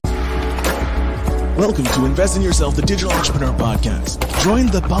Welcome to Invest in Yourself, the Digital Entrepreneur Podcast. Join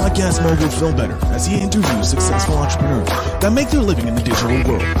the podcast mogul Phil Better as he interviews successful entrepreneurs that make their living in the digital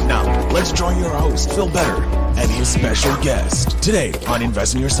world. Now, let's join your host, Phil Better, and his special guest today on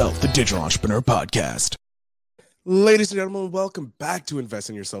Invest in Yourself, the Digital Entrepreneur Podcast. Ladies and gentlemen, welcome back to Invest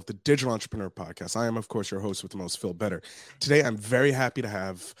in Yourself, the Digital Entrepreneur Podcast. I am, of course, your host with the most, Phil Better. Today, I'm very happy to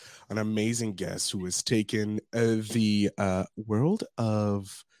have an amazing guest who has taken the world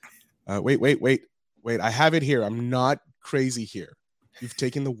of... Wait, I have it here. I'm not crazy here. You've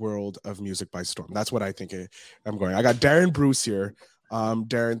taken the world of music by storm. That's what I think I'm going. I got Darren Bruce here.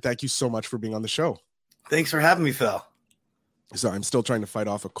 Darren, thank you so much for being on the show. Thanks for having me, Phil. So I'm still trying to fight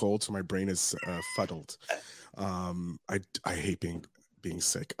off a cold, so my brain is fuddled. I hate being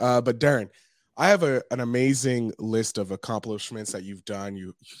sick. But Darren, I have an amazing list of accomplishments that you've done.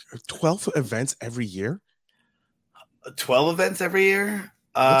 You 12 events every year? 12 events every year?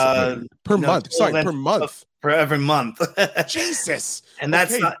 Per month. Sorry, per month. For every month. Jesus. And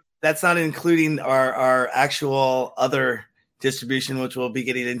that's not including our actual other distribution, which we'll be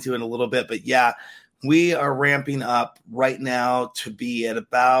getting into in a little bit. But yeah, we are ramping up right now to be at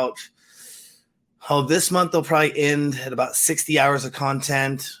about, this month they'll probably end at about 60 hours of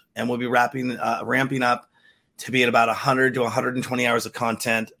content, and we'll be ramping up to be at about 100 to 120 hours of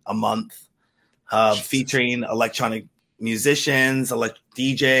content a month, featuring electronic musicians,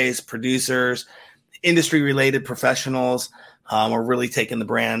 DJs, producers, industry-related professionals. We're really taking the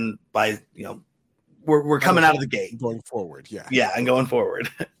brand by, we're coming out of the gate. Going forward, yeah. Yeah, and going forward.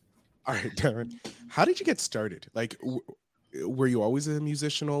 All right, Darren, how did you get started? Like, were you always a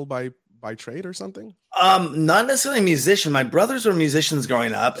musician by trade or something? Not necessarily a musician. My brothers were musicians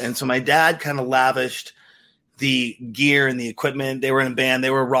growing up, and so my dad kind of lavished the gear and the equipment. They were in a band. They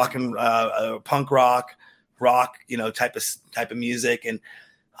were rocking punk rock, type of music. And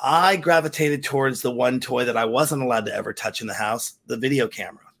I gravitated towards the one toy that I wasn't allowed to ever touch in the house, the video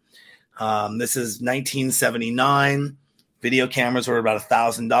camera. This is 1979. Video cameras were about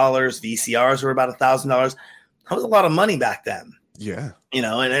 $1,000. VCRs were about $1,000. That was a lot of money back then. Yeah. And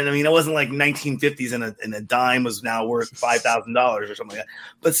I mean, it wasn't like 1950s and a dime was now worth $5,000 or something like that.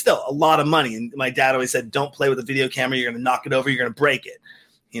 But still, a lot of money. And my dad always said, don't play with a video camera. You're going to knock it over. You're going to break it.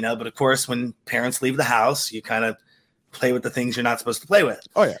 But of course, when parents leave the house, you kind of play with the things you're not supposed to play with.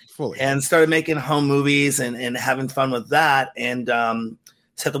 Oh, yeah, fully. And started making home movies and having fun with that, and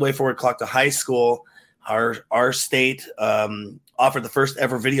set the way forward clock to high school. Our state offered the first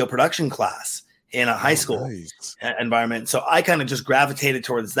ever video production class in a high school environment. So I kind of just gravitated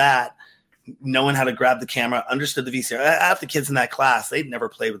towards that, knowing how to grab the camera, understood the VCR. Half the kids in that class, they'd never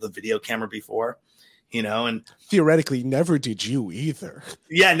played with a video camera before. And theoretically, never did you either.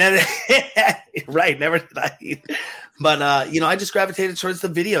 Yeah, never, right. Never did I either. But, I just gravitated towards the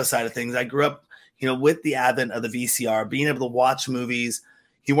video side of things. I grew up, with the advent of the VCR, being able to watch movies.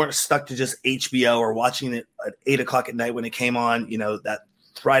 You weren't stuck to just HBO or watching it at 8:00 at night when it came on, that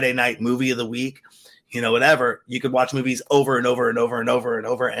Friday night movie of the week. Whatever, you could watch movies over and over and over and over and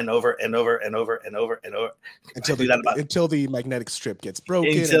over and over and over and over and over and over until the magnetic strip gets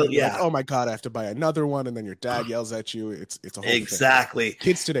broken. Like, oh my God, I have to buy another one, and then your dad yells at you. It's a whole thing.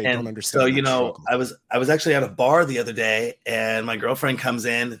 Kids today don't understand. So I was actually at a bar the other day, and my girlfriend comes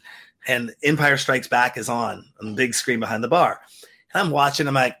in, and Empire Strikes Back is on the big screen behind the bar. And I'm watching.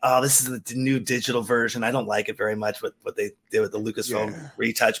 I'm like, oh, this is the new digital version. I don't like it very much with what they did with the Lucasfilm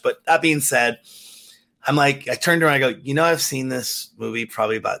retouch. But that being said, I'm like, I turned around, I go, I've seen this movie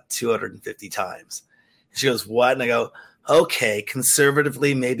probably about 250 times. And she goes, what? And I go, okay,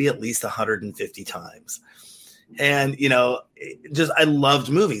 conservatively, maybe at least 150 times. And, I loved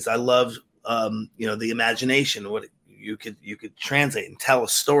movies. I loved, the imagination, what you could translate and tell a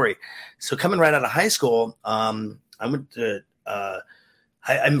story. So coming right out of high school, I went to,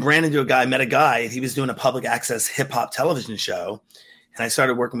 I ran into a guy, met a guy, he was doing a public access hip hop television show. And I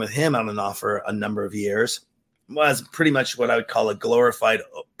started working with him on and off for a number of years. Was pretty much what I would call a glorified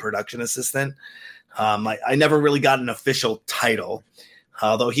production assistant. I never really got an official title,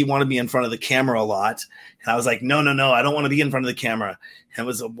 although he wanted me in front of the camera a lot. And I was like, no, I don't want to be in front of the camera. And it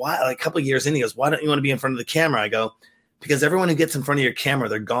was a couple of years in, he goes, why don't you want to be in front of the camera? I go, because everyone who gets in front of your camera,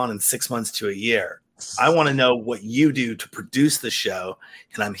 they're gone in 6 months to a year. I want to know what you do to produce the show.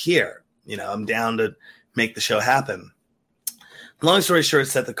 And I'm here, I'm down to make the show happen. Long story short,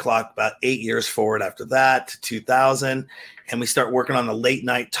 set the clock about 8 years forward after that to 2000. And we start working on a late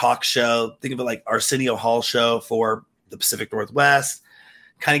night talk show. Think of it like Arsenio Hall show for the Pacific Northwest.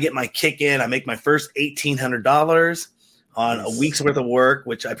 Kind of get my kick in. I make my first $1,800 on a week's worth of work,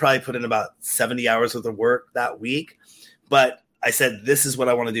 which I probably put in about 70 hours worth of work that week. But I said, this is what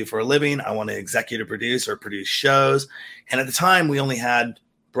I want to do for a living. I want to executive produce or produce shows. And at the time, we only had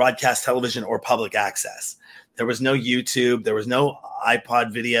broadcast television or public access. There was no YouTube. There was no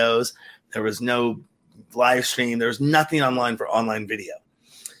iPod videos. There was no live stream. There was nothing online for online video.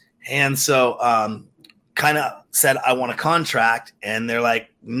 And so kind of said, I want a contract. And they're like,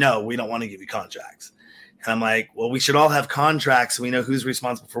 no, we don't want to give you contracts. And I'm like, well, we should all have contracts so we know who's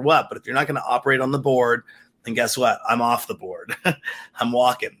responsible for what. But if you're not going to operate on the board, then guess what? I'm off the board. I'm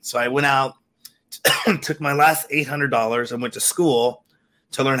walking. So I went out, took my last $800 and went to school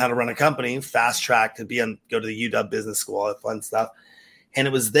to learn how to run a company, fast track to go to the UW Business School, all that fun stuff. And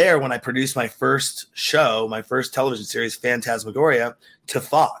it was there when I produced my first show, my first television series, Phantasmagoria, to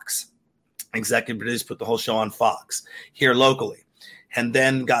Fox. Executive produced, put the whole show on Fox here locally. And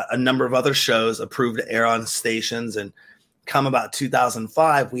then got a number of other shows approved to air on stations. And come about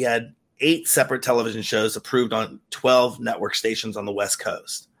 2005, we had 8 separate television shows approved on 12 network stations on the West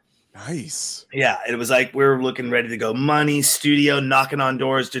Coast. Nice. Yeah, it was like we were looking ready to go. Money, studio, knocking on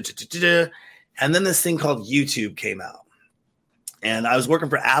doors. And then this thing called YouTube came out. And I was working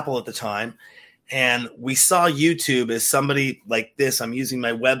for Apple at the time. And we saw YouTube as somebody like this. I'm using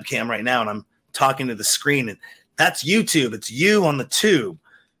my webcam right now, and I'm talking to the screen. And that's YouTube. It's you on the tube.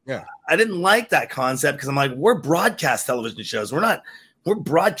 Yeah. I didn't like that concept because I'm like, we're broadcast television shows. We're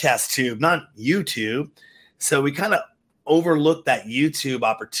broadcast tube, not YouTube. So we kind of overlooked that YouTube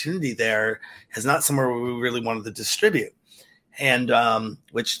opportunity there as not somewhere where we really wanted to distribute. And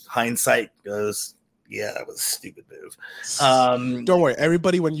which hindsight goes, yeah, that was a stupid move. Don't worry.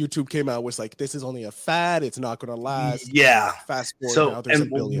 Everybody, when YouTube came out, was like, this is only a fad. It's not going to last. Yeah. Fast forward. So, now, there's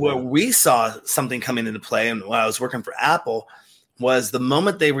and a billion where now. we saw something coming into play, and when I was working for Apple, was the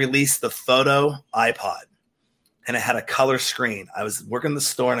moment they released the photo iPod and it had a color screen. I was working the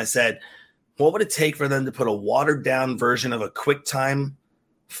store and I said, what would it take for them to put a watered down version of a QuickTime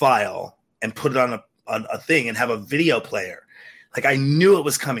file and put it on a thing and have a video player? Like, I knew it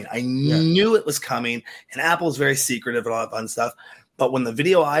was coming. I knew it was coming. And Apple's very secretive and all that fun stuff. But when the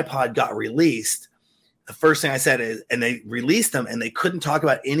video iPod got released, the first thing I said is, and they released them and they couldn't talk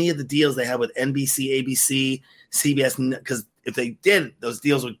about any of the deals they had with NBC, ABC, CBS, because if they did, those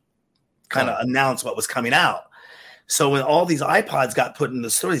deals would kind of announce what was coming out. So when all these iPods got put in the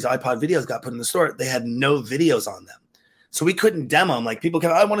store, these iPod videos got put in the store, they had no videos on them. So we couldn't demo them. Like, people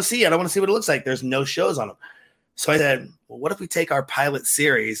come, I want to see it. I want to see what it looks like. There's no shows on them. So I said, well, what if we take our pilot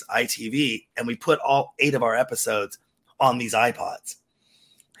series, ITV, and we put all 8 of our episodes on these iPods?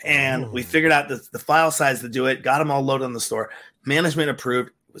 And we figured out the file size to do it, got them all loaded on the store. Management approved.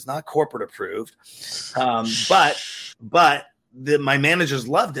 It was not corporate approved. But my managers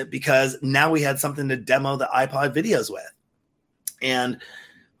loved it because now we had something to demo the iPod videos with. And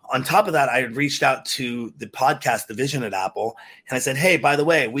on top of that, I had reached out to the podcast division at Apple, and I said, hey, by the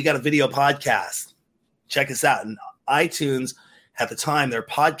way, we got a video podcast. Check us out. And iTunes, at the time, their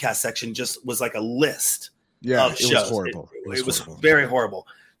podcast section just was like a list of shows. Was horrible. It was very horrible,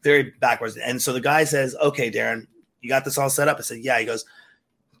 very backwards. And so the guy says, okay, Darren, you got this all set up? I said, yeah. He goes,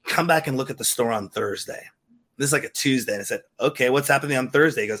 come back and look at the store on Thursday. This is like a Tuesday. And I said, okay, what's happening on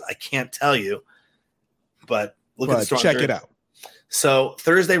Thursday? He goes, I can't tell you, but look at the store. Check it out. So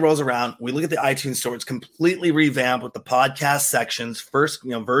Thursday rolls around. We look at the iTunes store. It's completely revamped with the podcast sections, first,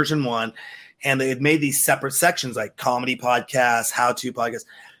 version 1. And they had made these separate sections like comedy podcasts, how-to podcasts,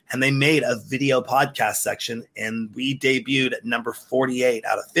 and they made a video podcast section. And we debuted at number 48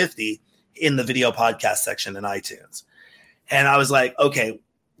 out of 50 in the video podcast section in iTunes. And I was like, okay,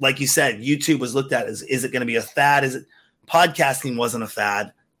 like you said, YouTube was looked at as, is it going to be a fad? Podcasting wasn't a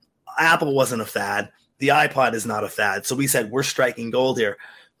fad. Apple wasn't a fad. The iPod is not a fad. So we said, we're striking gold here.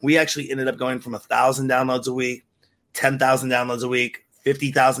 We actually ended up going from 1,000 downloads a week, 10,000 downloads a week,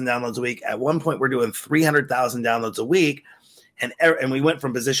 50,000 downloads a week. At one point, we're doing 300,000 downloads a week. And we went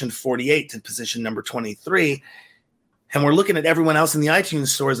from position 48 to position number 23. And we're looking at everyone else in the iTunes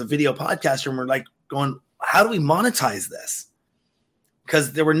store as a video podcaster. And we're like going, how do we monetize this?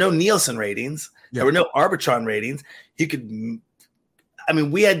 Because there were no Nielsen ratings. There were no Arbitron ratings.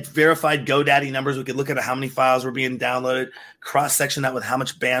 We had verified GoDaddy numbers. We could look at how many files were being downloaded, cross-section that with how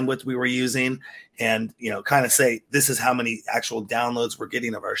much bandwidth we were using, and, kind of say, this is how many actual downloads we're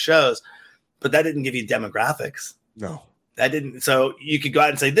getting of our shows. But that didn't give you demographics. No. That didn't. So you could go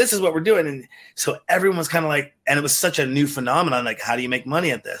out and say, this is what we're doing. And so everyone was kind of like, and it was such a new phenomenon, like, how do you make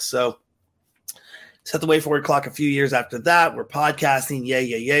money at this? So set the way forward clock a few years after that. We're podcasting.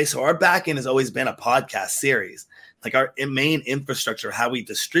 Yay. So our back end has always been a podcast series. Like, our main infrastructure, how we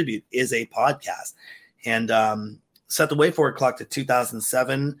distribute, is a podcast. And set the way forward clock to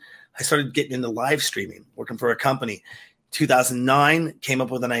 2007. I started getting into live streaming, working for a company. 2009, came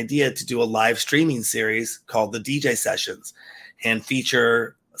up with an idea to do a live streaming series called the DJ Sessions and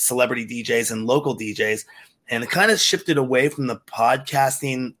feature celebrity DJs and local DJs. And it kind of shifted away from the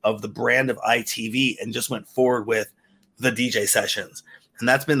podcasting of the brand of ITV and just went forward with the DJ Sessions. And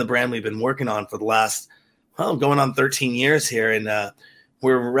that's been the brand we've been working on for the last, going on 13 years here. And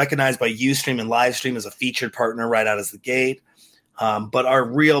we're recognized by Ustream and Livestream as a featured partner right out of the gate. But our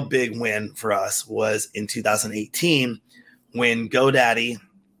real big win for us was in 2018 when GoDaddy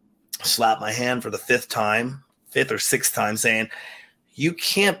slapped my hand for the fifth or sixth time saying, you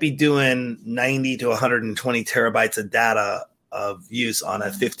can't be doing 90 to 120 terabytes of data of use on a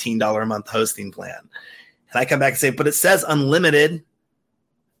 $15 a month hosting plan. And I come back and say, but it says unlimited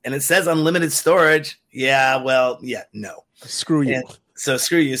and it says unlimited storage. Yeah, well, yeah, no. Screw you.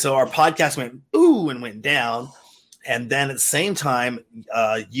 Screw you. So our podcast went ooh and went down. And then at the same time,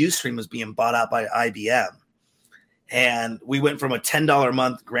 Ustream was being bought out by IBM. And we went from a $10 a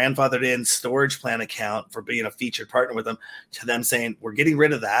month grandfathered in storage plan account for being a featured partner with them to them saying, we're getting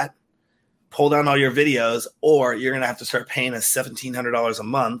rid of that, pull down all your videos, or you're going to have to start paying us $1,700 a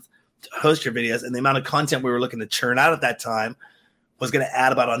month to host your videos. And the amount of content we were looking to churn out at that time was going to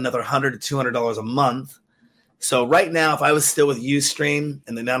add about another $100 to $200 a month. So right now, if I was still with Ustream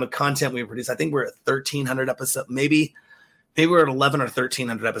and the amount of content we produce, I think we're at 1,300 episodes. Maybe we're at 11 or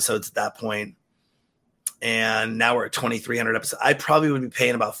 1,300 episodes at that point. And now we're at 2,300 episodes. I probably would be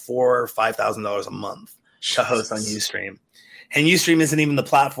paying about $4,000 or $5,000 a month to host on Ustream. And Ustream isn't even the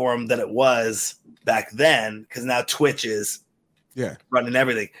platform that it was back then because now Twitch is running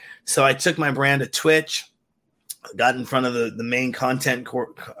everything. So I took my brand to Twitch, got in front of the main content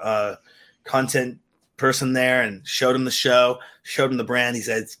person there and showed him the show, showed him the brand. He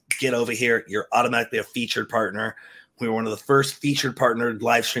said, get over here. You're automatically a featured partner. We were one of the first featured partnered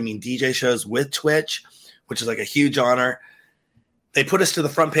live streaming DJ shows with Twitch, which is like a huge honor. They put us to the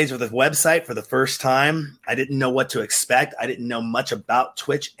front page of the website for the first time. I didn't know what to expect. I didn't know much about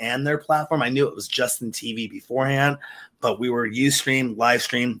Twitch and their platform. I knew it was Justin TV beforehand, but we were Ustream,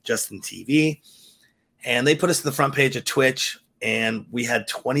 Livestream, Justin TV. And they put us to the front page of Twitch, and we had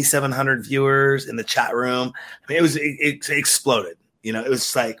 2,700 viewers in the chat room. I mean, it exploded. You know, it was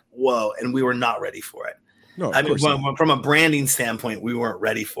just like, whoa, and we were not ready for it. No, I mean, from a branding standpoint, we weren't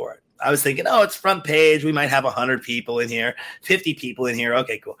ready for it. I was thinking, it's front page. We might have 100 people in here, 50 people in here.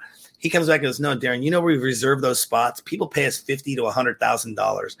 Okay, cool. He comes back and goes, no, Darren, we've reserved those spots. People pay us $50,000 to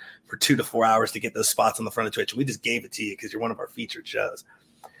 $100,000 for 2 to 4 hours to get those spots on the front of Twitch. We just gave it to you because you're one of our featured shows.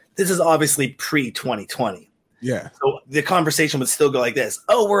 This is obviously pre-2020. Yeah. So the conversation would still go like this.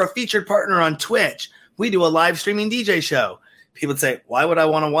 Oh, we're a featured partner on Twitch. We do a live streaming DJ show. People would say, why would I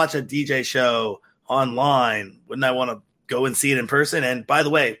want to watch a DJ show online? Wouldn't I want to go and see it in person? And by the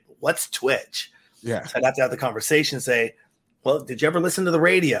way, what's Twitch? Yeah. So I'd have to have the conversation and say, well, did you ever listen to the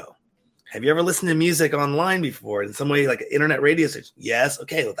radio? Have you ever listened to music online before in some way, like an internet radio station? Yes.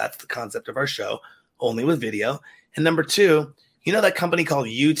 Okay. Well, that's the concept of our show, only with video. And number two, that company called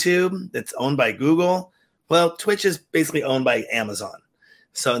YouTube that's owned by Google? Well, Twitch is basically owned by Amazon.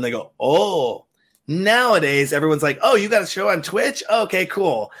 So, and they go, oh, nowadays everyone's like, oh, you got a show on Twitch? Okay,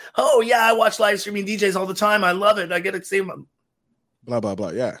 cool. Oh, yeah, I watch live streaming DJs all the time. I love it. I get to see them. Blah, blah,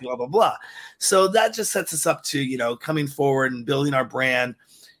 blah. Yeah. Blah, blah, blah. So that just sets us up to, coming forward and building our brand.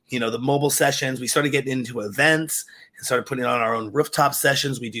 The mobile sessions, we started getting into events and started putting on our own rooftop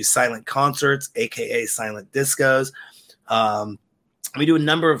sessions. We do silent concerts, AKA silent discos. We do a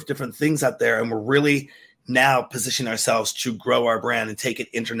number of different things out there, and we're really now positioning ourselves to grow our brand and take it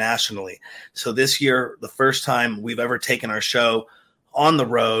internationally. So this year, the first time we've ever taken our show on the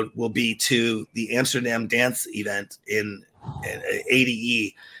road will be to the Amsterdam Dance event in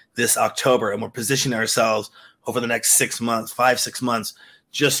ADE this October. And we're positioning ourselves over the next 6 months, 5-6 months,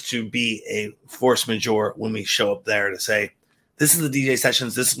 just to be a force majeure when we show up there to say, this is the DJ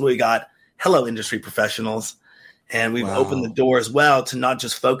sessions. This is what we got. Hello, industry professionals. And we've opened the door as well to not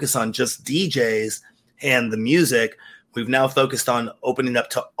just focus on just DJs and the music. We've now focused on opening up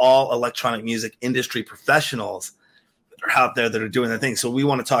to all electronic music industry professionals that are out there that are doing their thing. So we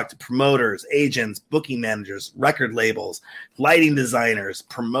want to talk to promoters, agents, booking managers, record labels, lighting designers,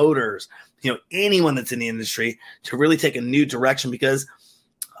 promoters, anyone that's in the industry to really take a new direction, because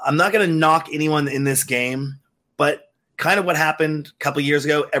I'm not going to knock anyone in this game, but kind of what happened a couple of years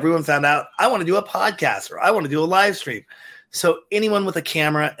ago, everyone found out, I want to do a podcast or I want to do a live stream. So anyone with a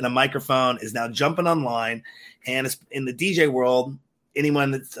camera and a microphone is now jumping online. And it's in the DJ world,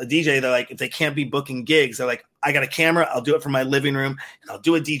 anyone that's a DJ, they're like, if they can't be booking gigs, they're like, I got a camera, I'll do it from my living room and I'll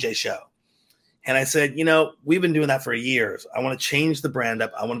do a DJ show. And I said, we've been doing that for years. I want to change the brand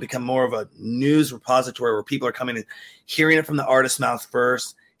up. I want to become more of a news repository where people are coming and hearing it from the artist's mouth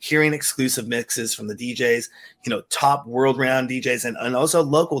first, hearing exclusive mixes from the DJs, top world-renowned DJs and also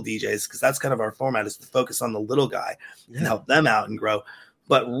local DJs, because that's kind of our format, is to focus on the little guy and help them out and grow,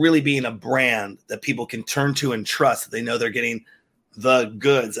 but really being a brand that people can turn to and trust, that they know they're getting the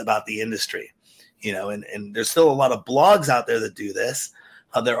goods about the industry, and there's still a lot of blogs out there that do this.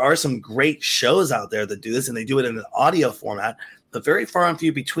 There are some great shows out there that do this, and they do it in an audio format, but very far and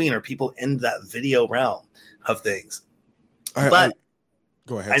few between are people in that video realm of things.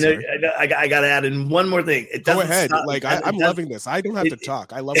 Go ahead. I know. I got to add in one more thing. It doesn't go ahead. Stop, I'm loving this. I don't have to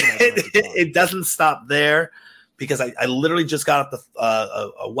talk. I love it. It doesn't stop there, because I literally just got off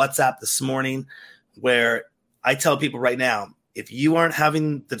a WhatsApp this morning where I tell people right now, if you aren't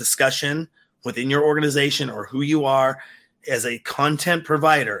having the discussion within your organization or who you are as a content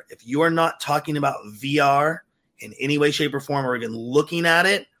provider, if you are not talking about VR in any way, shape, or form, or even looking at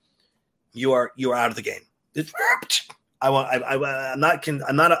it, you are out of the game. I'm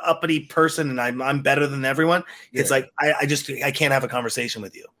not an uppity person, and I'm better than everyone. Yeah. It's like I can't have a conversation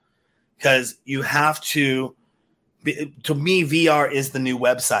with you, because you have to. To me, VR is the new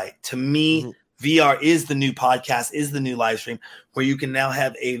website. To me, VR is the new podcast, is the new live stream, where you can now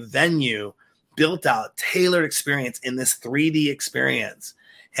have a venue built out, tailored experience in this 3D experience.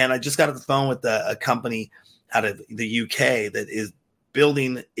 And I just got off the phone with a company out of the UK that is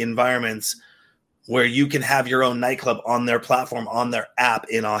building environments where you can have your own nightclub on their platform, on their app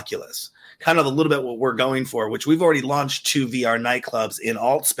in Oculus. Kind of a little bit what we're going for, which we've already launched 2 VR nightclubs in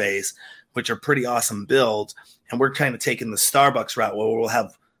Altspace, which are pretty awesome builds. And we're kind of taking the Starbucks route where we'll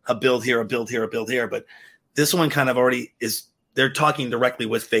have a build here, a build here, a build here. But this one kind of already is, they're talking directly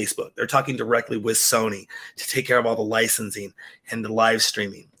with Facebook. They're talking directly with Sony to take care of all the licensing and the live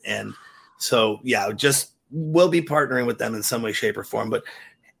streaming. And so, just we'll be partnering with them in some way, shape, or form. But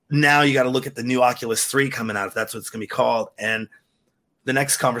now you got to look at the new Oculus 3 coming out, if that's what it's going to be called. And the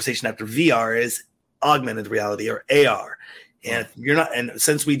next conversation after VR is augmented reality, or AR. And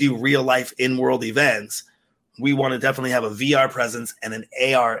since we do real life in-world events, we want to definitely have a VR presence and an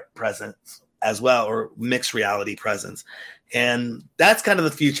AR presence as well, or mixed reality presence. And that's kind of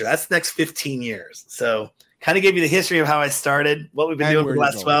the future. That's the next 15 years. So kind of gave you the history of how I started, what we've been doing for the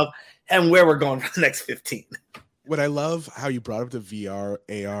last 12, and where we're going for the next 15. What I love how you brought up the VR,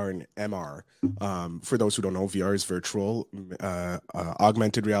 AR, and MR. For those who don't know, VR is virtual,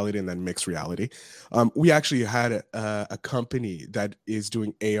 augmented reality, and then mixed reality. We actually had a company that is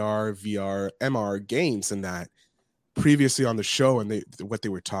doing AR, VR, MR games, and that previously on the show, and what they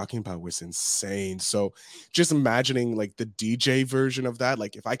were talking about was insane. So just imagining like the DJ version of that,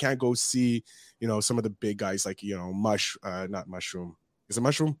 like if I can't go see, some of the big guys like, not Mushroom. Is it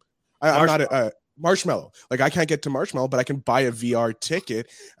Mushroom? I'm not a Marshmallow. Like I can't get to Marshmallow, but I can buy a VR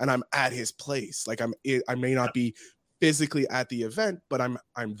ticket and I'm at his place. Like I may not be physically at the event, but I'm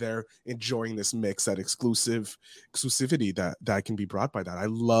there enjoying this mix, that exclusivity that can be brought by that. I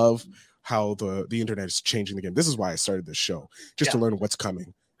love how the internet is changing the game. This is why I started this show, just to learn what's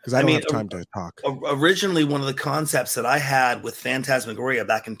coming, because I don't have time to talk. Originally, one of the concepts that I had with Phantasmagoria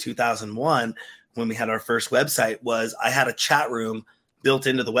back in 2001, when we had our first website, was I had a chat room built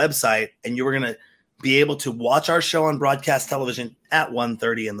into the website, and you were going to be able to watch our show on broadcast television at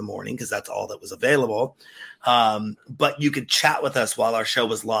 1:30 in the morning, because that's all that was available. But you could chat with us while our show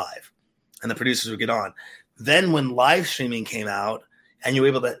was live, and the producers would get on. Then when live streaming came out, and you were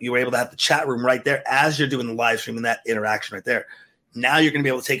able to have the chat room right there as you're doing the live stream, and that interaction right there. Now you're going to be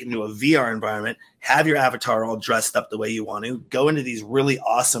able to take it into a VR environment, have your avatar all dressed up the way you want to, go into these really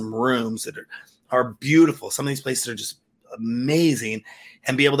awesome rooms that are beautiful. Some of these places are just amazing,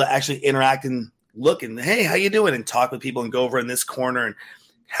 and be able to actually interact and look and, hey, how you doing? And talk with people and go over in this corner and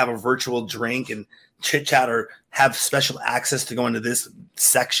have a virtual drink and chit chat, or have special access to go into this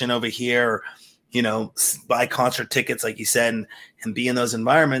section over here, or, buy concert tickets, like you said, and be in those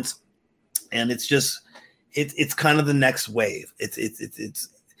environments. And it's just, it's kind of the next wave. It's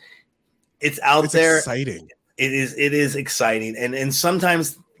out there. Exciting. It is exciting. And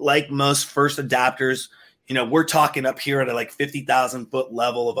sometimes, like most first adapters, we're talking up here at a like 50,000 foot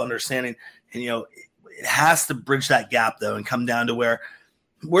level of understanding. And, it has to bridge that gap though, and come down to where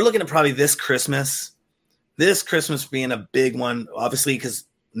we're looking at probably this Christmas being a big one, obviously, because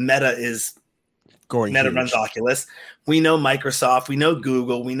Meta runs Oculus. We know Microsoft, we know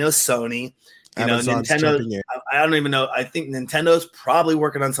Google, we know Sony, Amazon's Nintendo. I don't even know. I think Nintendo's probably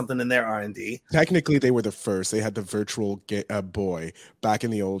working on something in their R&D. Technically, they were the first. They had the Virtual Boy back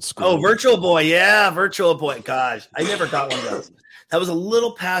in the old school. Oh, Virtual Boy. Yeah, Virtual Boy. Gosh, I never got one of those. That was a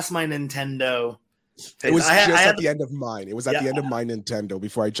little past my Nintendo phase. It was at the end of mine. It was at the end of my Nintendo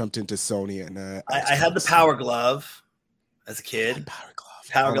before I jumped into Sony. And I had the Power Glove as a kid.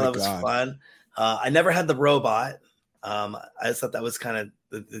 Power Glove was fun. I never had the robot. I just thought that was kind of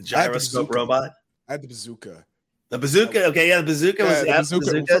the gyroscope robot. I had the bazooka. The bazooka. Okay, yeah, the bazooka was the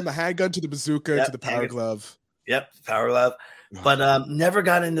bazooka. From the handgun to the bazooka to the Power Glove. Yep, Power Glove. But never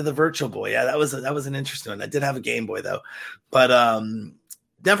got into the Virtual Boy. Yeah, that was an interesting one. I did have a Game Boy though, but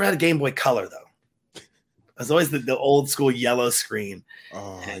never had a Game Boy Color though. It was always the old school yellow screen.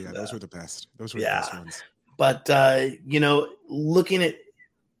 Oh and, yeah, those were the best. Those were the best ones. But looking at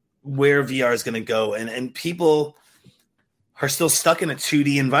where VR is going to go, and people are still stuck in a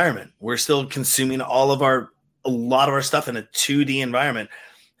 2D environment. We're still consuming a lot of our stuff in a 2D environment,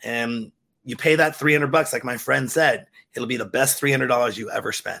 and you pay that $300, like my friend said, it'll be the best $300 you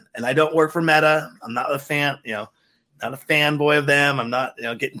ever spend. And I don't work for Meta. I'm not a fan, not a fanboy of them. I'm not,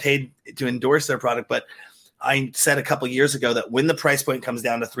 getting paid to endorse their product. But I said a couple years ago that when the price point comes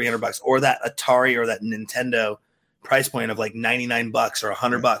down to $300 or that Atari or that Nintendo price point of like $99 or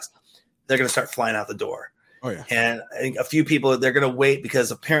 $100, they're going to start flying out the door. Oh yeah. And I think a few people, they're going to wait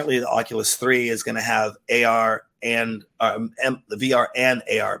because apparently the Oculus 3 is going to have AR and the VR and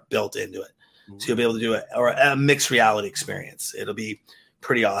AR built into it. So you'll be able to do a mixed reality experience. It'll be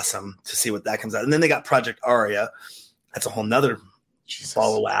pretty awesome to see what that comes out. And then they got Project Aria. That's a whole nother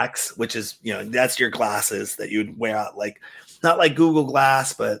ball of wax, which is, that's your glasses that you'd wear out, not like Google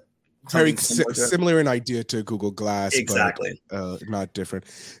Glass, but very similar in idea to Google Glass. Exactly. But, not different.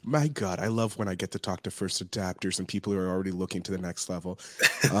 My God, I love when I get to talk to first adapters and people who are already looking to the next level,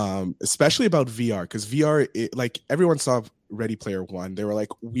 especially about VR, because VR, everyone saw Ready Player One. They were like,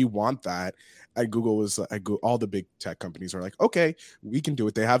 we want that. And Google was all the big tech companies are like, okay, we can do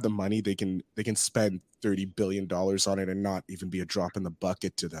it. They have the money. They can spend $30 billion on it and not even be a drop in the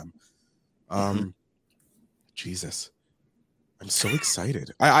bucket to them. Jesus, I'm so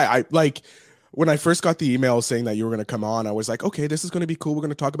excited. I like when I first got the email saying that you were going to come on, I was like, okay, this is going to be cool. We're going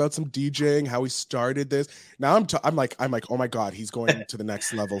to talk about some DJing, how he started this. Now I'm like, oh my God, he's going to the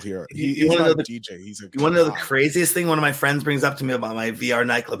next level here. He's not a DJ. You want to know the craziest thing? One of my friends brings up to me about my VR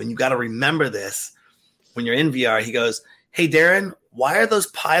nightclub, and you got to remember this when you're in VR. He goes, "Hey, Darren, why are those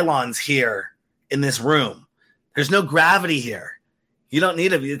pylons here in this room? There's no gravity here. You don't need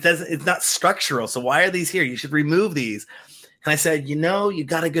them. It's not structural. So why are these here? You should remove these." And I said, you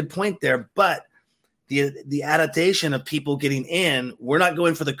got a good point there, but the adaptation of people getting in, we're not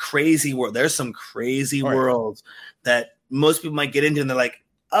going for the crazy world. There's some crazy worlds that most people might get into, and they're like,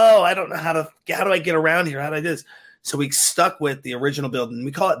 oh, I don't know how do I get around here? How do I do this? So we stuck with the original build, and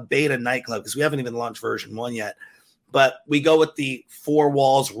we call it Beta Nightclub because we haven't even launched version 1 yet. But we go with the 4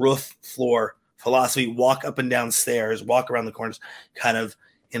 walls, roof, floor philosophy, walk up and down stairs, walk around the corners kind of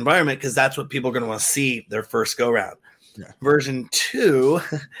environment, because that's what people are going to want to see their first go round. Yeah. Version 2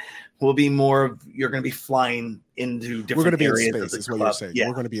 will be more of, you're going to be flying into different areas. We're going to be in space, is what you're saying. Yeah.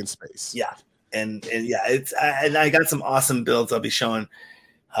 We're going to be in space. Yeah. And I got some awesome builds I'll be showing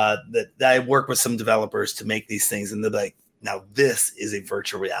that I work with some developers to make these things. And they're like, now this is a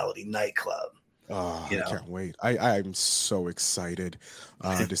virtual reality nightclub. Oh, I can't wait. I'm so excited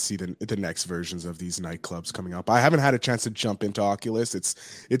to see the next versions of these nightclubs coming up. I haven't had a chance to jump into Oculus.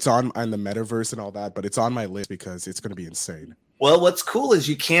 It's on the metaverse and all that, but it's on my list because it's going to be insane. Well, what's cool is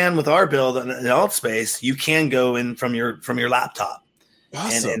you can, with our build in Altspace, you can go in from your laptop.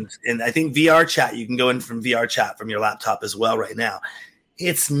 Awesome. And I think VR chat, you can go in from VR chat from your laptop as well right now.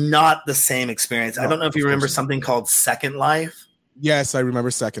 It's not the same experience. I don't know if you remember something called Second Life. Yes, I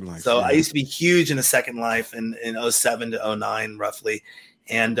remember Second Life. So I used to be huge into Second Life in 07 to 09 roughly.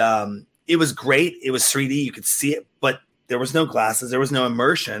 And it was great. It was 3D. You could see it, but there was no glasses. There was no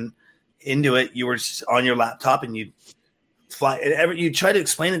immersion into it. You were just on your laptop and you'd fly. You try to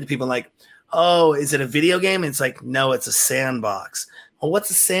explain it to people like, oh, is it a video game? And it's like, no, it's a sandbox. Well,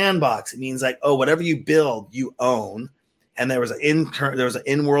 what's a sandbox? It means like, oh, whatever you build, you own. And there was an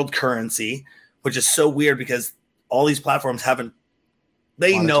in-world currency, which is so weird because all these platforms haven't.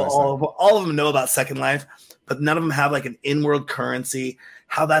 They know all of them know about Second Life, but none of them have like an in-world currency.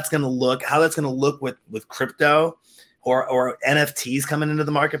 How that's going to look with crypto or NFTs coming into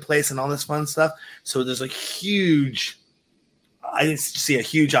the marketplace and all this fun stuff. So there's I see a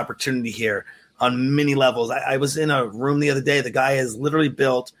huge opportunity here on many levels. I was in a room the other day. The guy has literally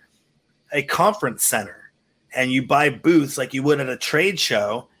built a conference center, and you buy booths like you would at a trade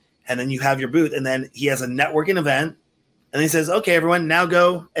show, and then you have your booth, and then he has a networking event. And he says, okay, everyone, now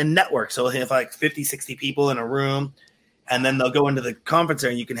go and network. So he'll have like 50, 60 people in a room, and then they'll go into the conference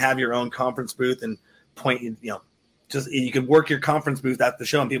area, and you can have your own conference booth and point, just you could work your conference booth at the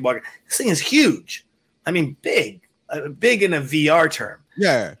show and people walk. This thing is huge. I mean, big in a VR term.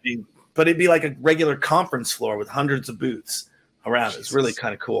 Yeah. But it'd be like a regular conference floor with hundreds of booths around. It's really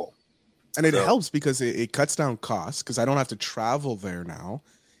kind of cool. And it helps because it cuts down costs because I don't have to travel there now.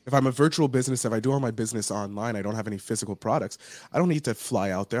 If I'm a virtual business, if I do all my business online, I don't have any physical products. I don't need to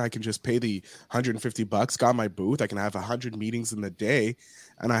fly out there. I can just pay the $150, got my booth. I can have 100 meetings in the day,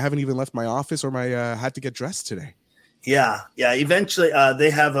 and I haven't even left my office or my had to get dressed today. Yeah. Eventually,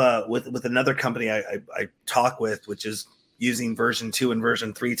 they have with another company I talk with, which is using version 2 and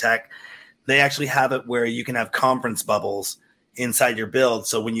version 3 tech. They actually have it where you can have conference bubbles inside your build.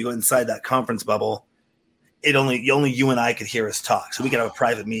 So when you go inside that conference bubble, only you and I could hear us talk. So we could have a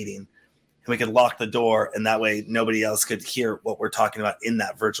private meeting and we could lock the door, and that way nobody else could hear what we're talking about in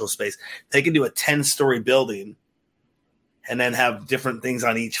that virtual space. They could do a 10-story building and then have different things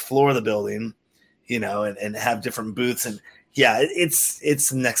on each floor of the building, and have different booths. And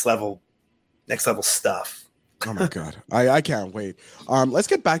it's next level stuff. Oh my God. I can't wait. Let's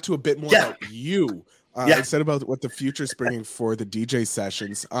get back to a bit more about you instead about what the future is bringing for the DJ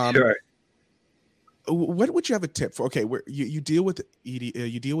sessions. Sure. What would you have a tip for? Okay, where you deal with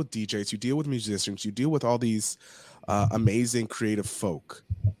you deal with DJs, you deal with musicians, you deal with all these amazing creative folk.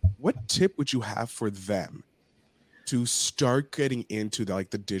 What tip would you have for them to start getting into the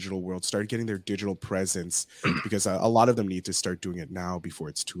digital world, start getting their digital presence? Because a lot of them need to start doing it now before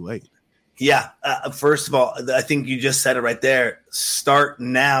it's too late. Yeah. First of all, I think you just said it right there. Start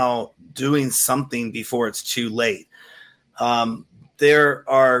now doing something before it's too late. There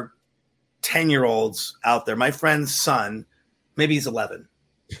are 10-year-olds out there. My friend's son, maybe he's 11.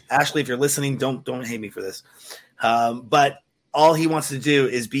 Ashley, if you're listening, don't hate me for this. But all he wants to do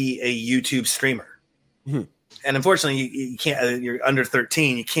is be a YouTube streamer. Mm-hmm. And unfortunately, you can't. You're under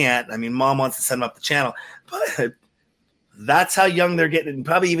 13. You can't. I mean, mom wants to send him up the channel, but that's how young they're getting.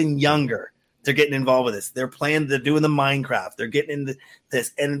 Probably even younger. They're getting involved with this. They're doing the Minecraft. They're getting into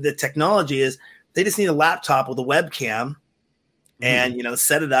this, and the technology is they just need a laptop with a webcam, and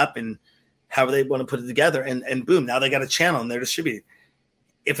set it up and however they want to put it together, and boom, now they got a channel and they're distributing.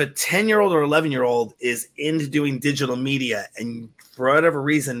 If a 10-year-old or 11-year-old is into doing digital media, and for whatever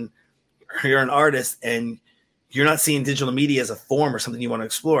reason you're an artist and you're not seeing digital media as a form or something you want to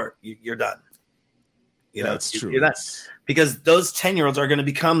explore, you're done. That's true. You're done. Because those 10-year-olds are going to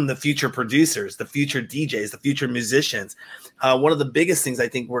become the future producers, the future DJs, the future musicians. One of the biggest things I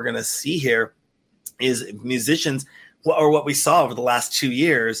think we're going to see here is musicians, or what we saw over the last 2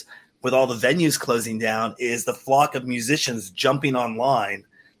 years with all the venues closing down, is the flock of musicians jumping online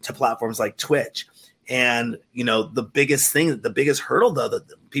to platforms like Twitch. And, the biggest hurdle, though,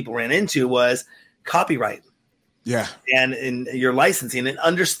 that people ran into was copyright. Yeah. And in your licensing and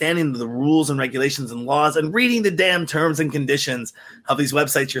understanding the rules and regulations and laws and reading the damn terms and conditions of these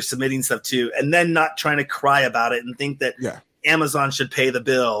websites you're submitting stuff to, and then not trying to cry about it and think that Amazon should pay the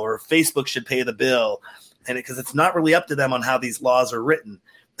bill or Facebook should pay the bill. And because it's not really up to them on how these laws are written.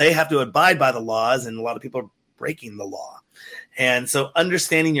 They have to abide by the laws, and a lot of people are breaking the law. And so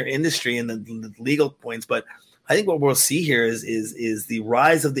understanding your industry and the legal points. But I think what we'll see here is the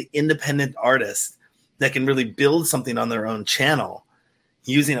rise of the independent artist that can really build something on their own channel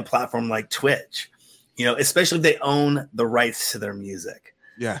using a platform like Twitch, especially if they own the rights to their music.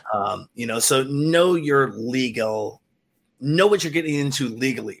 Yeah. So know your legal, know what you're getting into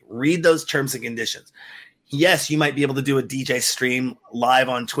legally, read those terms and conditions. Yes, you might be able to do a DJ stream live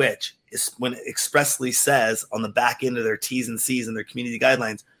on Twitch. It's when it expressly says on the back end of their T's and C's and their community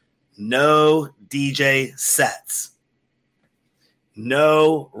guidelines, no DJ sets.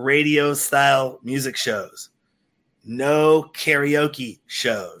 No radio style music shows. No karaoke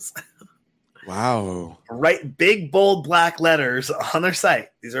shows. Wow. Right. Big, bold, black letters on their site.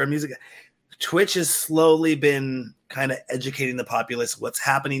 These are music. Twitch has slowly been kind of educating the populace what's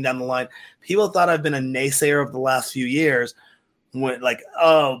happening down the line. People thought I've been a naysayer over the last few years. When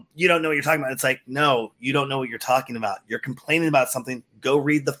oh, you don't know what you're talking about. It's like, no, you don't know what you're talking about. You're complaining about something. Go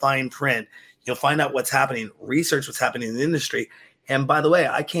read the fine print. You'll find out what's happening. Research what's happening in the industry. And by the way,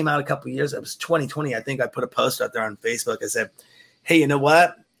 I came out a couple of years, it was 2020. I think I put a post out there on Facebook. I said, hey, you know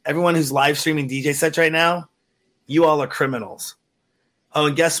what? Everyone who's live streaming DJ sets right now, you all are criminals. Oh,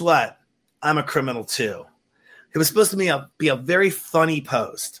 and guess what? I'm a criminal too. It was supposed to be a very funny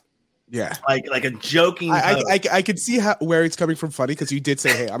post. Yeah. Like a joking post. I could see where it's coming from funny, because you did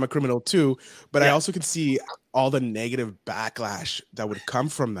say, hey, I'm a criminal too. But I also could see all the negative backlash that would come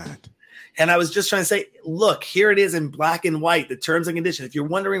from that. And I was just trying to say, look, here it is in black and white, the terms and conditions. If you're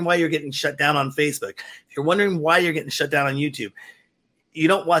wondering why you're getting shut down on Facebook, if you're wondering why you're getting shut down on YouTube, you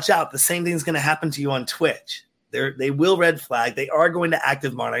don't watch out. The same thing's going to happen to you on Twitch. They will red flag. They are going to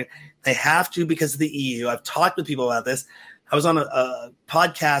active monitoring. They have to because of the EU. I've talked with people about this. I was on a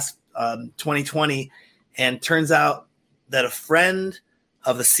podcast 2020, and turns out that a friend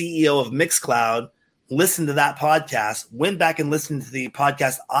of the CEO of Mixcloud listened to that podcast, went back and listened to the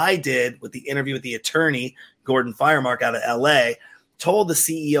podcast I did with the interview with the attorney, Gordon Firemark out of LA, told the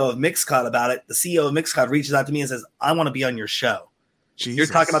CEO of Mixcloud about it. The CEO of Mixcloud reaches out to me and says, I want to be on your show. Jesus. You're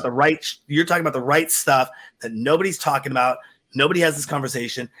talking about the right stuff that nobody's talking about. Nobody has this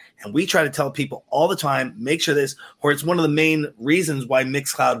conversation. And we try to tell people all the time, make sure this, or it's one of the main reasons why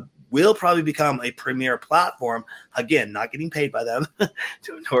Mixcloud will probably become a premier platform. Again, not getting paid by them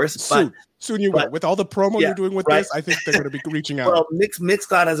to endorse. Soon you will. With all the promo you're doing with this, I think they're going to be reaching out. Well,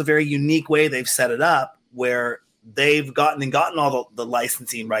 Mixcloud has a very unique way they've set it up where they've gotten all the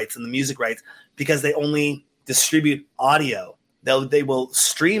licensing rights and the music rights because they only distribute audio. They will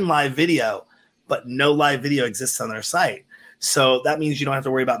stream live video, but no live video exists on their site. So that means you don't have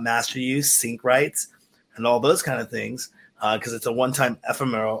to worry about master use, sync rights, and all those kind of things because it's a one-time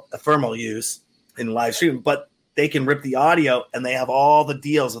ephemeral use in live stream. But they can rip the audio, and they have all the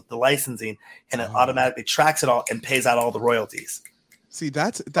deals with the licensing, and it automatically tracks it all and pays out all the royalties. See,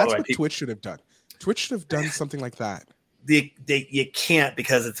 that's what Twitch should have done. Twitch should have done something like that. You can't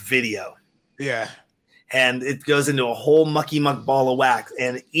because it's video. Yeah. And it goes into a whole mucky muck ball of wax.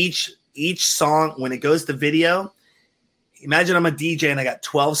 And each song, when it goes to video, imagine I'm a DJ and I got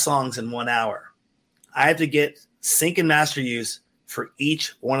 12 songs in 1 hour. I have to get sync and master use for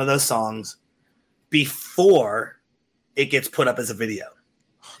each one of those songs before it gets put up as a video.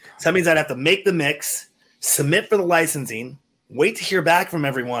 So that means I'd have to make the mix, submit for the licensing, wait to hear back from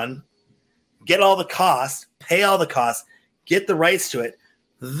everyone, get all the costs, pay all the costs, get the rights to it.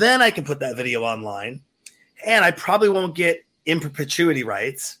 Then I can put that video online. And I probably won't get in perpetuity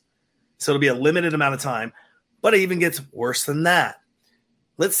rights. So it'll be a limited amount of time. But it even gets worse than that.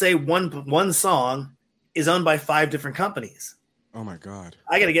 Let's say one song is owned by 5 different companies. Oh, my God.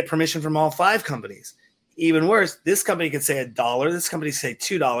 I got to get permission from all 5 companies. Even worse, this company could say $1. This company say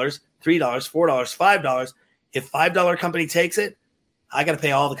 $2, $3, $4, $5. If $5 company takes it, I got to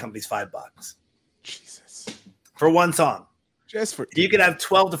pay all the companies $5. Jesus. For one song. You could have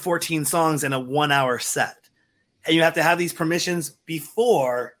 12 to 14 songs in a 1 hour set. And you have to have these permissions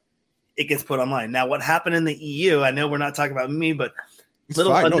before it gets put online. Now, what happened in the EU, I know we're not talking about me, but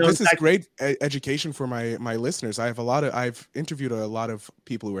this is great education for my listeners. I've interviewed a lot of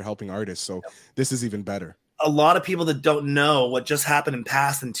people who are helping artists, so this is even better. A lot of people that don't know what just happened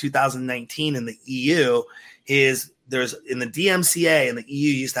in 2019 in the EU is there's in the DMCA and the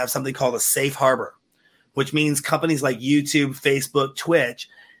EU used to have something called a safe harbor, which means companies like YouTube, Facebook, Twitch,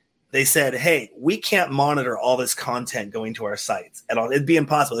 they said, hey, we can't monitor all this content going to our sites at all. It'd be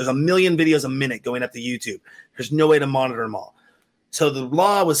impossible. There's 1 million videos a minute going up to YouTube. There's no way to monitor them all. So the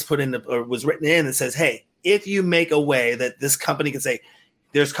law was written in that says, hey, if you make a way that this company can say,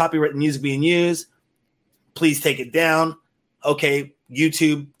 there's copyrighted music being used, please take it down. Okay,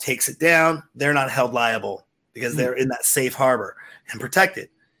 YouTube takes it down. They're not held liable because they're in that safe harbor and protected.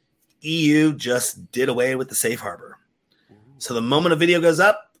 EU just did away with the safe harbor. So the moment a video goes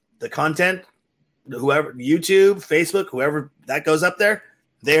up, the content, whoever, YouTube, Facebook, whoever that goes up there,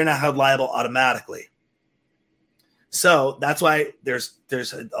 they're not held liable automatically. So that's why there's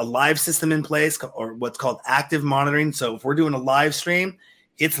a live system in place or what's called active monitoring. So if we're doing a live stream,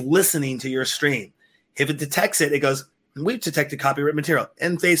 it's listening to your stream. If it detects it, it goes, we've detected copyright material.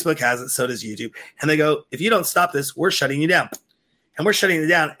 And Facebook has it, so does YouTube. And they go, if you don't stop this, we're shutting you down. And we're shutting it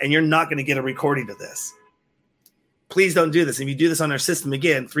down, and you're not going to get a recording of this. Please don't do this. If you do this on our system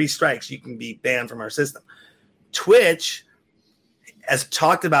again, 3 strikes, you can be banned from our system. Twitch has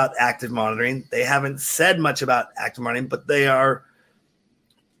talked about active monitoring. They haven't said much about active monitoring, but they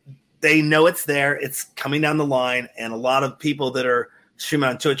know it's there. It's coming down the line, and a lot of people that are streaming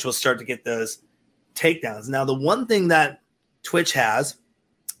on Twitch will start to get those takedowns. Now, the one thing that Twitch has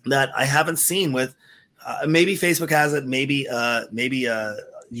that I haven't seen with maybe Facebook has it, maybe YouTube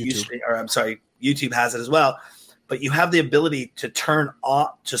has it as well. But you have the ability to turn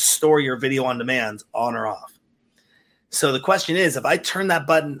off, to store your video on demand on or off. So the question is, if I turn that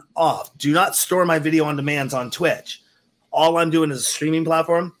button off, do not store my video on demands on Twitch. All I'm doing is a streaming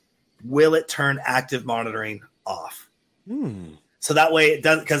platform. Will it turn active monitoring off? So that way it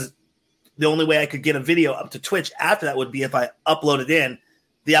doesn't, because the only way I could get a video up to Twitch after that would be if I upload it in,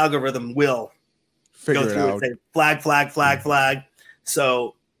 the algorithm will figure go through and say flag.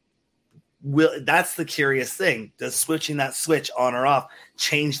 So that's the curious thing. Does switching that switch on or off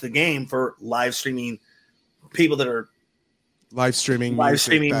change the game for live streaming people that are live streaming that's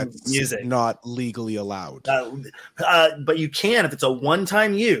music not legally allowed. But you can if it's a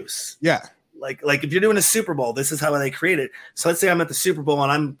one-time use. Yeah. Like if you're doing a Super Bowl, this is how they create it. So let's say I'm at the Super Bowl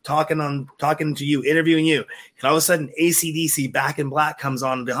and I'm talking to you, interviewing you, and all of a sudden AC/DC Back in Black comes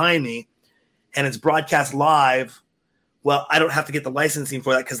on behind me, and it's broadcast live. Well, I don't have to get the licensing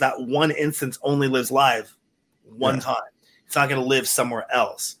for that because that one instance only lives live one time. It's not going to live somewhere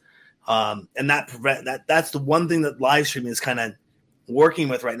else. And that's the one thing that live streaming is kind of working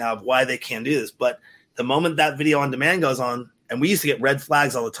with right now of why they can't do this. But the moment that video on demand goes on, and we used to get red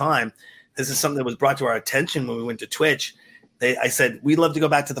flags all the time. This is something that was brought to our attention when we went to Twitch. I said, we'd love to go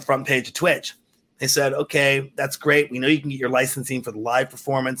back to the front page of Twitch. They said, okay, that's great. We know you can get your licensing for the live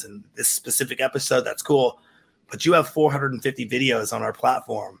performance and this specific episode. That's cool. But you have 450 videos on our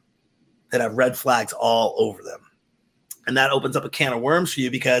platform that have red flags all over them. And that opens up a can of worms for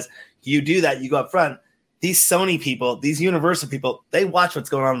you because you do that. You go up front. These Sony people, these Universal people, they watch what's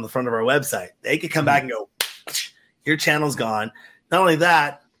going on the front of our website. They could come back and go, your channel's gone. Not only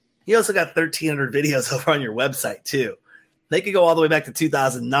that, you also got 1,300 videos over on your website too. They could go all the way back to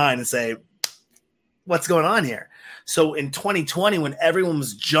 2009 and say, what's going on here? So in 2020, when everyone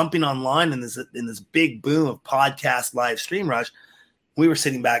was jumping online in this big boom of podcast live stream rush, we were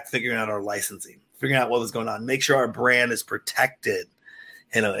sitting back figuring out our licensing, figuring out what was going on, make sure our brand is protected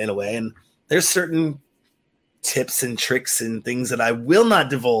in a way. And there's certain tips and tricks and things that I will not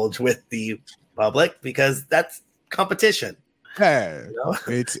divulge with the public because that's competition. Yeah,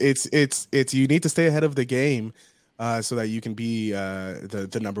 it's you need to stay ahead of the game so that you can be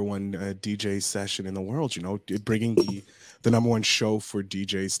the number one DJ session in the world, bringing the number one show for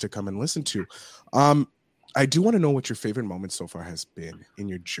DJs to come and listen to. I do want to know what your favorite moment so far has been in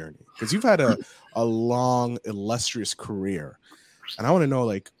your journey, because you've had a long, illustrious career. And I want to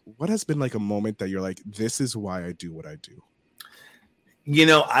know, what has been a moment that you're like, this is why I do what I do?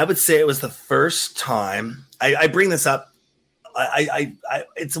 I would say it was the first time I bring this up.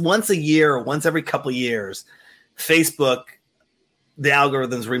 It's once a year or once every couple of years, Facebook, the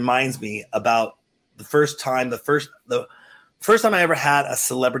algorithms reminds me about the first time I ever had a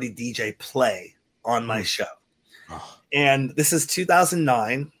celebrity DJ play on my show. And this is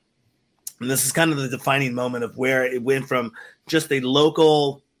 2009. And this is kind of the defining moment of where it went from just a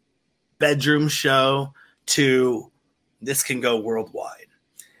local bedroom show to this can go worldwide.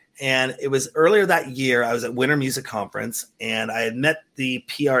 And it was earlier that year, I was at Winter Music Conference, and I had met the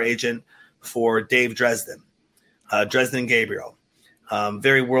PR agent for Dave Dresden, Dresden Gabriel.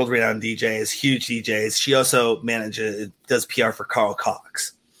 Very world-renowned DJs, huge DJs. She also does PR for Carl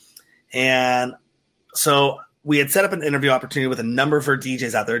Cox. And so we had set up an interview opportunity with a number of her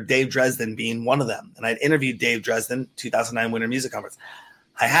DJs out there, Dave Dresden being one of them. And I'd interviewed Dave Dresden, 2009 Winter Music Conference.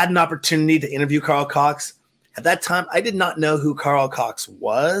 I had an opportunity to interview Carl Cox. At that time, I did not know who Carl Cox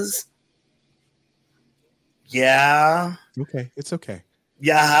was. Yeah. Okay. It's okay.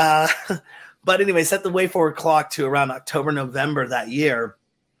 Yeah. But anyway, set the way forward clock to around October, November that year.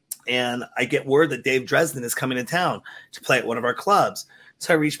 And I get word that Dave Dresden is coming to town to play at one of our clubs.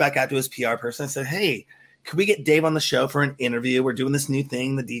 So I reached back out to his PR person. I said, hey, could we get Dave on the show for an interview? We're doing this new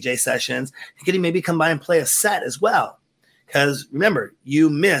thing, the DJ sessions. And could he maybe come by and play a set as well? Because remember, you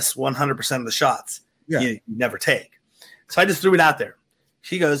miss 100% of the shots. Yeah. You never take. So I just threw it out there.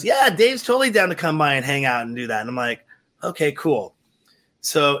 She goes, yeah, Dave's totally down to come by and hang out and do that. And I'm like, okay, cool.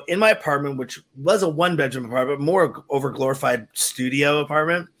 So in my apartment, which was a one-bedroom apartment, more over-glorified studio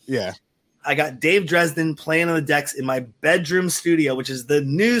apartment. Yeah. I got Dave Dresden playing on the decks in my bedroom studio, which is the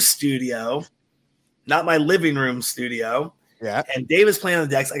new studio, not my living room studio. Yeah. And Dave is playing on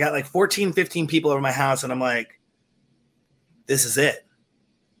the decks. I got 14, 15 people over my house, and I'm like, this is it.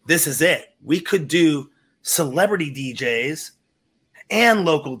 This is it. We could do celebrity DJs and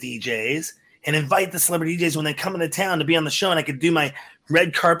local DJs and invite the celebrity DJs when they come into town to be on the show. And I could do my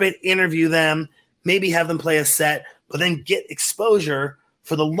red carpet, interview them, maybe have them play a set, but then get exposure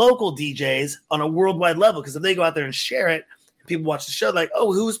for the local DJs on a worldwide level. Because if they go out there and share it, and people watch the show, like,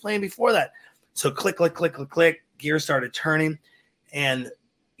 oh, who was playing before that? So click, click, click, click, click. Gears started turning. And,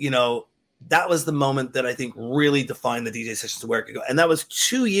 that was the moment that I think really defined the DJ sessions to where it could go. And that was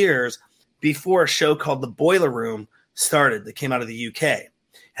 2 years before a show called The Boiler Room started that came out of the UK.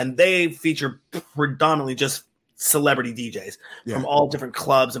 And they feature predominantly just celebrity DJs from all different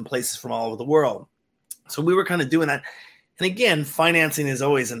clubs and places from all over the world. So we were kind of doing that. And again, financing is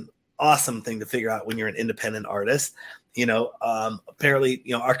always an awesome thing to figure out when you're an independent artist. Apparently,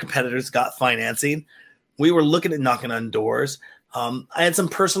 our competitors got financing. We were looking at knocking on doors. I had some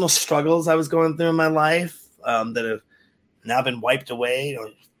personal struggles I was going through in my life that have now been wiped away,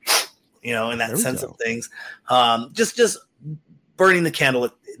 in that sense of things. Just burning the candle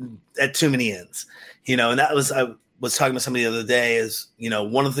at too many ends, and that was, I was talking to somebody the other day is,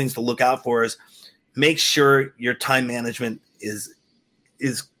 one of the things to look out for is make sure your time management is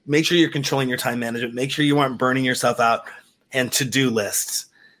make sure you're controlling your time management, make sure you aren't burning yourself out, and to-do lists.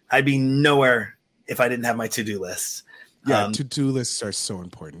 I'd be nowhere if I didn't have my to-do lists. Yeah. To-do lists are so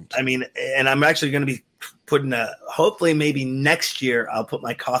important. I mean, and I'm actually going to be putting hopefully maybe next year, I'll put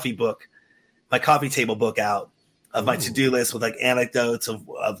my coffee table book out of my to-do list with like anecdotes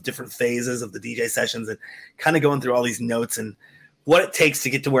of different phases of the DJ sessions and kind of going through all these notes and what it takes to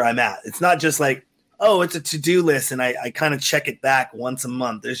get to where I'm at. It's not just like, oh, it's a to-do list and I kind of check it back once a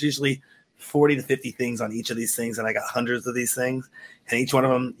month. There's usually 40 to 50 things on each of these things, and I got hundreds of these things. And each one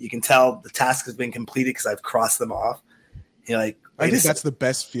of them, you can tell the task has been completed because I've crossed them off. I think that's the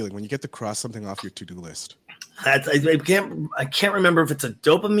best feeling when you get to cross something off your to-do list. I can't remember if it's a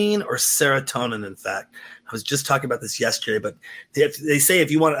dopamine or serotonin. In fact, I was just talking about this yesterday, but they say if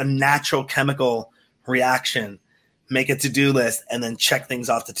you want a natural chemical reaction, make a to-do list and then check things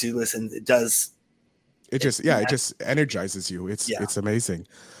off the to-do list, and it does. It just energizes you. It's amazing.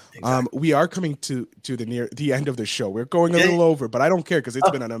 Exactly. We are coming to the end of the show. We're going a little over, but I don't care because it's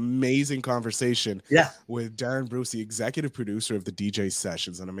been an amazing conversation with Darren Bruce, the executive producer of the DJ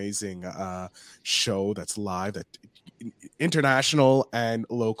Sessions, an amazing show that's live, that international and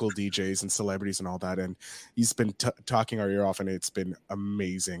local DJs and celebrities and all that. And he's been talking our ear off, and it's been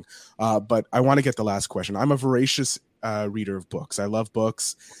amazing. But I want to get the last question. I'm a voracious reader of books. I love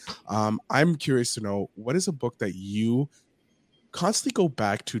books. I'm curious to know, what is a book that you constantly go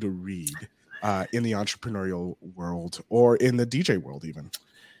back to read in the entrepreneurial world or in the DJ world even?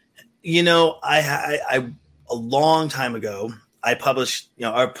 I a long time ago, I published,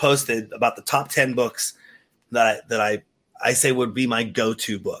 I posted about the top 10 books that I say would be my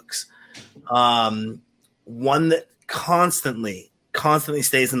go-to books. One that constantly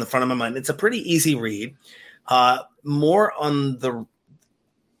stays in the front of my mind. It's a pretty easy read.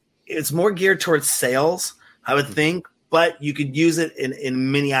 It's more geared towards sales, I would think, but you could use it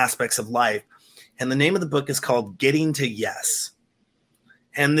in many aspects of life. And the name of the book is called Getting to Yes.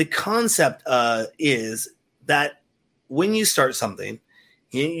 And the concept is that when you start something,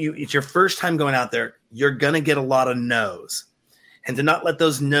 it's your first time going out there, you're going to get a lot of no's. And to not let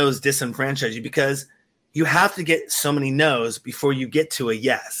those no's disenfranchise you, because you have to get so many no's before you get to a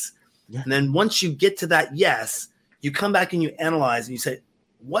yes. Yeah. And then once you get to that yes, you come back and you analyze and you say,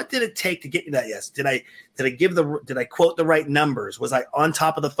 what did it take to get you that yes? Did I quote the right numbers? Was I on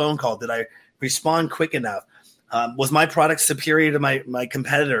top of the phone call? Did I respond quick enough? Was my product superior to my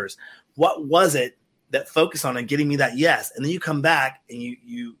competitors? What was it that focused on and getting me that yes? And then you come back and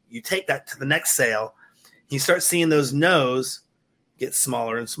you take that to the next sale. You start seeing those no's get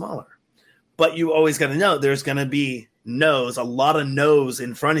smaller and smaller. But you always got to know there's going to be no's, a lot of no's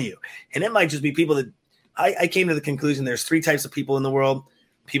in front of you. And it might just be people that I came to the conclusion there's 3 types of people in the world.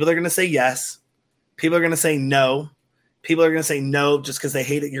 People are going to say yes. People are going to say no. People are going to say no just because they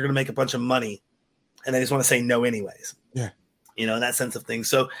hate it. You're going to make a bunch of money. And they just want to say no anyways. Yeah. In that sense of things.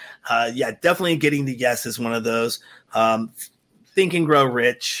 So, definitely Getting the Yes is one of those. Think and Grow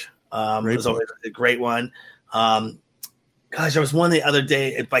Rich was always a great one. There was one the other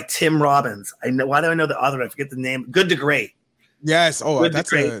day by Tim Robbins. Why do I know the author? I forget the name. Good to Great. Yes. Oh,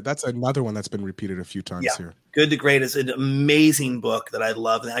 that's another one that's been repeated a few times here. Good to Great is an amazing book that I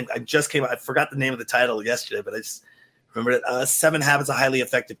love. And I just I forgot the name of the title yesterday, but I just remembered it. 7 Habits of Highly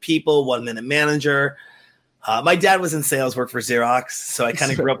Effective People, 1 Minute Manager. My dad was in sales, worked for Xerox. So I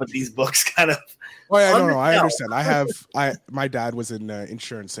kind of grew up with these books kind of. Oh, yeah, no, I understand. My dad was in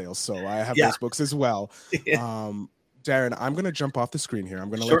insurance sales, so I have those books as well. Darren, I'm going to jump off the screen here. I'm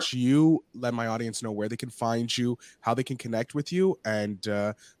going to let my audience know where they can find you, how they can connect with you. And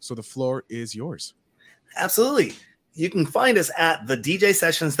so the floor is yours. Absolutely. You can find us at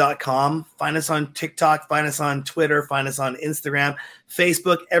thedjsessions.com. Find us on TikTok, find us on Twitter, find us on Instagram,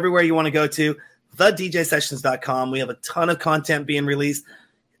 Facebook, everywhere you want to go to, thedjsessions.com. We have a ton of content being released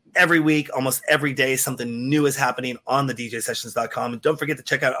every week, almost every day. Something new is happening on thedjsessions.com. And don't forget to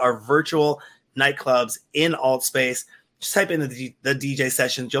check out our virtual nightclubs in alt space. Just type in the DJ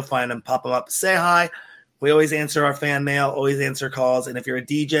Sessions. You'll find them, pop them up, say hi. We always answer our fan mail, always answer calls. And if you're a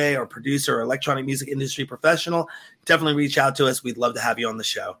DJ or producer or electronic music industry professional, definitely reach out to us. We'd love to have you on the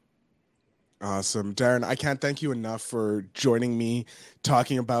show. Awesome. Darren, I can't thank you enough for joining me,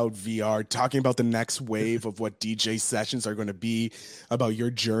 talking about VR, talking about the next wave of what DJ Sessions are going to be, about your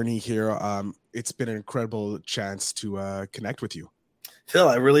journey here. It's been an incredible chance to connect with you. Phil,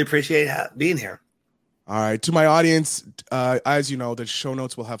 I really appreciate being here. All right. To my audience, as you know, the show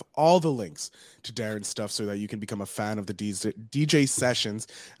notes will have all the links to Darren's stuff so that you can become a fan of the DJ sessions.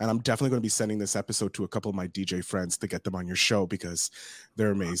 And I'm definitely going to be sending this episode to a couple of my DJ friends to get them on your show because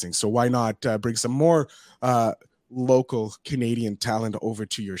they're amazing. So why not bring some more local Canadian talent over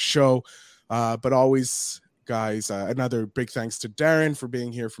to your show? But always, guys, another big thanks to Darren for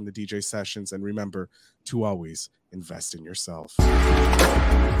being here from the DJ sessions. And remember to always invest in yourself.